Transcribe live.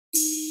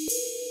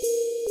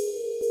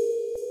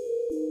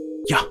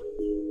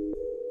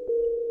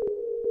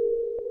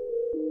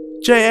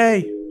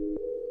J.A.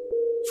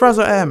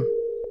 FrazzerM.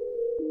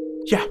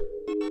 Yeah.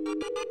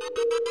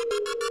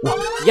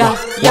 Wow. Yeah.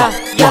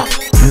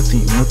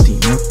 Milktea,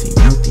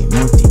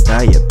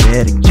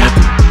 diabetic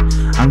milky.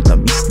 Ang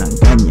tamis ng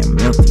kanya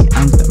milky,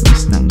 ang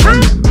tamis ng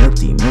kanya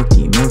milky,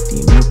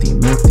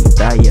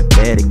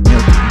 diabetic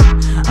milky.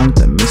 Ang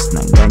tamis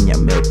ng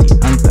kanya milky,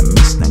 ang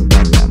tamis ng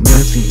kanya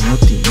milky,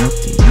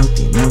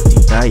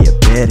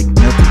 diabetic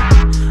milky.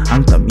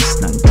 Ang tamis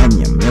ng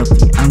kanya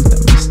milky, ang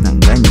tamis ng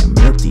kanya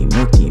milky,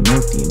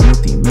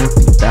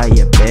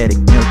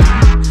 diabetic milky.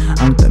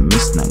 Ang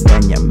tamis ng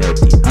kanya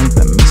milky, ang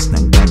tamis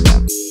ng kanya.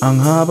 Ang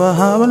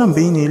haba-haba ng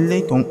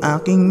binili kong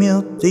aking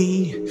milk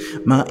tea.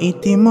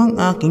 Maitim ang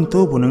aking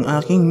tubo ng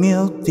aking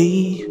milk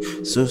tea.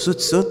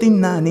 Susut-sutin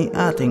na ni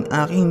ating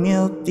aking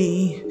milk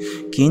tea.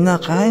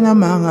 Kinakain ang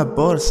mga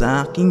ball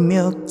sa aking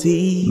milk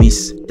tea.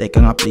 Miss,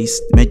 teka nga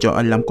please, medyo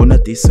alam ko na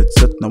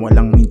disut-sut na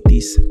walang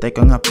mintis.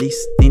 Teka nga please,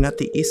 di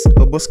natiis,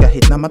 ubos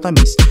kahit na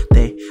matamis.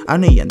 Te,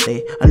 ano yan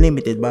te?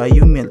 Unlimited ba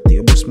yung milk tea?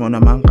 Ubos mo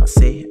naman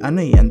kasi.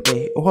 Ano yan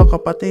te? Uha ka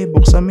pa te,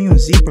 buksan mo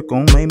yung zipper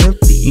kung may milk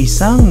tea.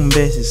 Isang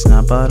beses na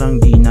parang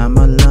di na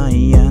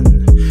malayan.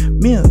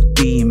 Milk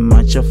tea,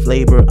 matcha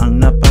flavor ang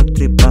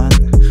napagtripan.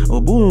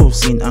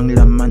 Ubusin ang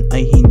laman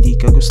ay hindi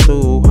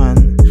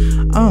kagustuhan.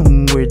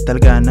 Ang weird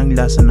talaga ng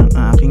lasa ng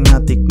aking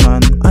natikman.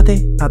 Ate,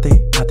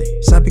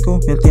 sabi ko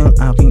milk tea ang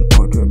aking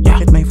order.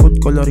 Bakit may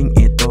food coloring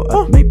ito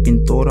at may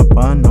pintura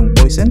pa ng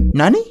boys and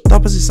nani?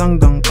 Tapos isang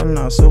dangkal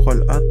na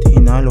sukal at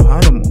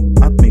hinalo-halo mo.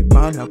 At may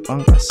pala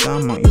pang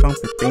kasamang ibang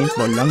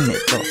paintball lang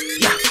nito.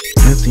 Yeah!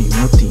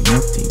 Milktea,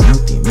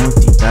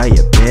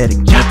 diabetic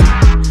milky.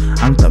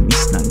 Ang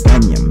tamis ng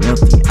kanya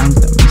milky, ang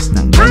tamis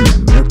ng kanya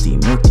milky,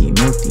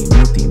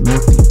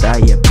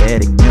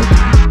 diabetic milky.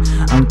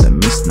 Ang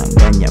tamis ng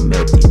kanya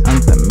milky, ang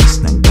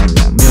tamis ng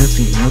kanya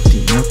milky,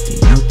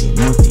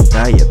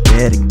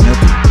 diabetic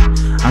milky.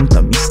 Ang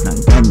tamis ng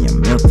kanya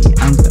milky,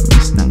 ang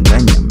tamis ng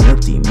kanya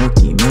milky,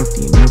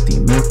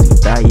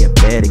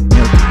 diabetic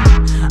milky.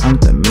 Ang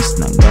tamis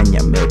ng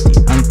kanya milky,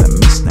 ang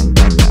tamis ng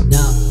kanya.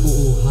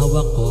 Nauuhaw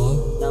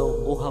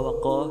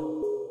ako.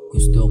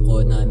 Gusto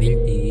ko na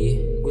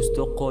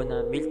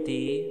milk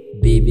tea.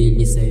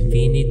 Bibili sa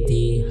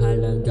Infinity,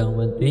 halagang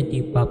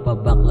 120,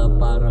 papabakla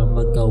para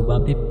magka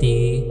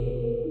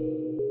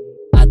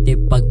 150. Ate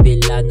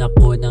pagbilan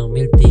ako ng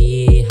milk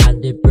tea,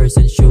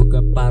 100%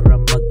 sugar para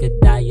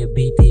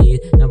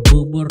magka-diabetes. Nang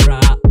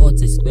buburaot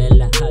sa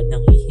eskwelahan,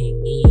 nang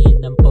hihingi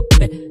ng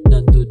papel,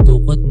 nang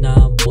dudukot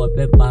ng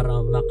ballpen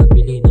para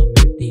makabili ng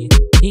milk tea.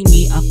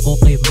 Hingi ako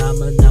kay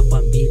mama na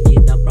pambili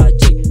ng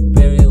project,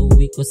 pero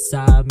uwi ko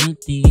sa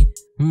milk tea.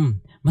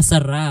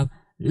 Masarap.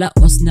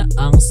 Laos na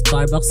ang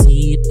Starbucks,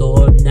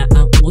 ito na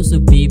ang uso.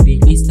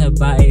 Bibili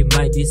sabay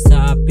may di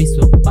sa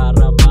piso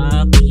para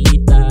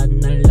makita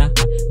ng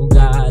lahat kung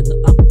gaano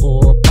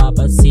ako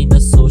papansin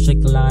na social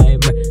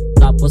climber.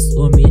 Tapos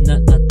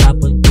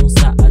natapon kung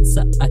saan.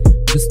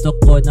 Gusto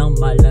ko ng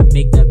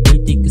malamig na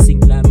milk tea,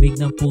 kasing lamig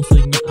ng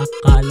puso niya,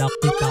 akala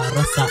ko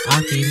para sa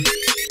akin.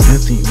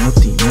 Milktea,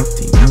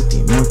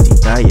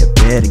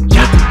 diabetic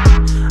milky.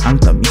 Ang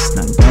tamis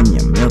ng